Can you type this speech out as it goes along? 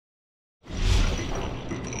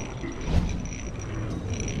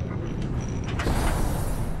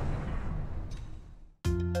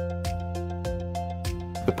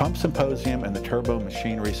The Pump Symposium and the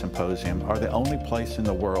Turbomachinery Symposium are the only place in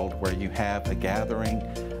the world where you have a gathering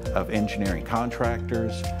of engineering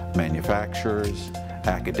contractors, manufacturers,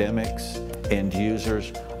 academics, end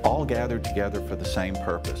users, all gathered together for the same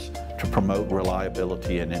purpose, to promote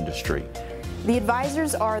reliability in industry. The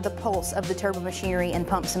advisors are the pulse of the Turbomachinery and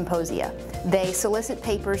Pump Symposia. They solicit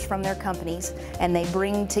papers from their companies and they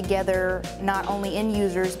bring together not only end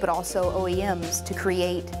users but also OEMs to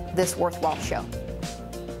create this worthwhile show.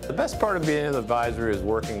 The best part of being an advisor is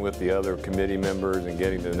working with the other committee members and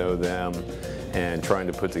getting to know them and trying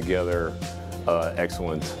to put together an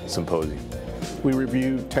excellent symposium. We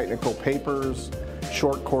review technical papers,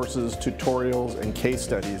 short courses, tutorials, and case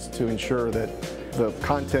studies to ensure that the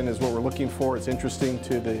content is what we're looking for. It's interesting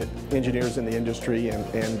to the engineers in the industry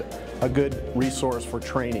and a good resource for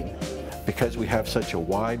training. Because we have such a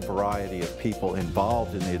wide variety of people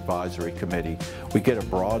involved in the advisory committee, we get a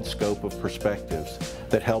broad scope of perspectives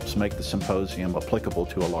that helps make the symposium applicable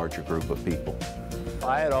to a larger group of people.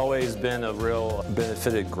 I had always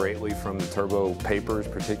benefited greatly from the turbo papers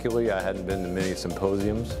particularly. I hadn't been to many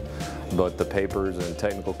symposiums, but the papers and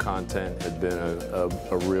technical content had been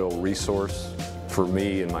a real resource for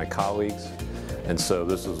me and my colleagues. And so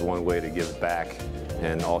this was one way to give back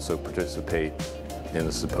and also participate in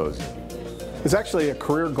the symposium. It's actually a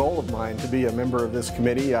career goal of mine to be a member of this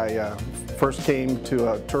committee. I first came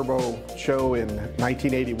to a turbo show in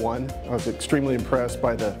 1981. I was extremely impressed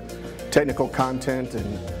by the technical content,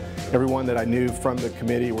 and everyone that I knew from the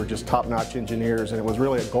committee were just top-notch engineers, and it was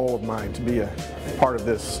really a goal of mine to be a part of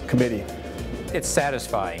this committee. It's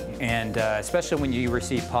satisfying, and especially when you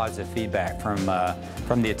receive positive feedback from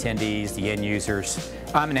the attendees, the end users.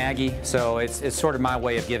 I'm an Aggie, so it's sort of my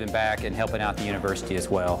way of giving back and helping out the university as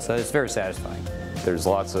well, so it's very satisfying. There's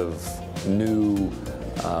lots of new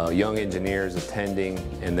young engineers attending,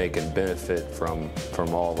 and they can benefit from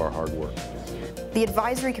all of our hard work. The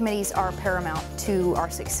advisory committees are paramount to our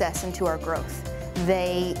success and to our growth.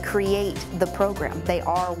 They create the program. They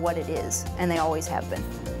are what it is, and they always have been.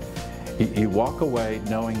 You walk away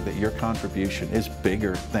knowing that your contribution is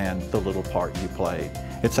bigger than the little part you played.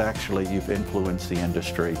 It's actually, you've influenced the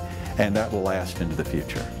industry, and that will last into the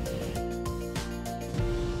future.